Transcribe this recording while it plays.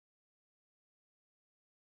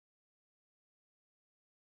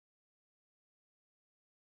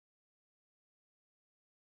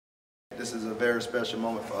This is a very special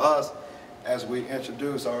moment for us as we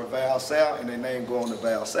introduce our ValSal, and their name go on the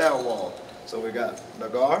ValSal wall. So we got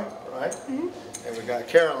Nagar, right? And we got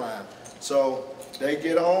Caroline. So they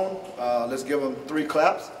get on, let's give them 3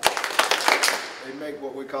 claps. They make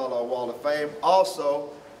what we call our wall of fame. Also,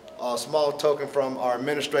 a small token from our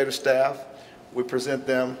administrative staff. We present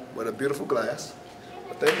them with a beautiful glass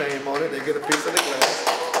with their name on it. They get a piece of the glass.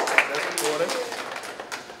 That's important.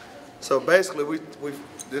 So basically,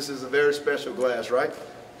 this is a very special glass, right?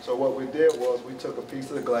 So what we did was we took a piece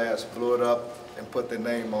of the glass, blew it up, and put their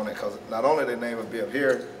name on it, because not only their name will be up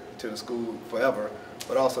here to the school forever,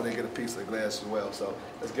 but also they get a piece of the glass as well. So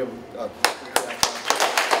let's give them a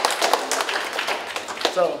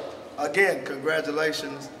So again,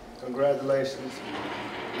 congratulations, congratulations.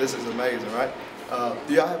 This is amazing, right?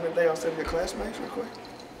 Do y'all have anything else to say to your classmates real quick?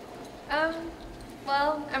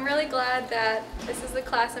 Well, I'm really glad that this is the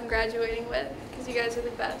class I'm graduating with, because you guys are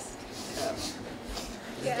the best.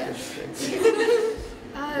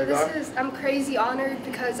 I'm crazy honored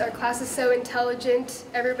because our class is so intelligent.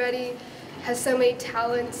 Everybody has so many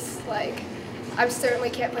talents. Like, I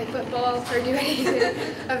certainly can't play football or do anything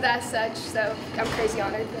of that such, so I'm crazy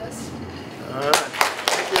honored for this. All right,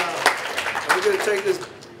 thank y'all. We're going to take this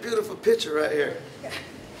beautiful picture right here.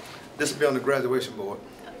 This will be on the graduation board.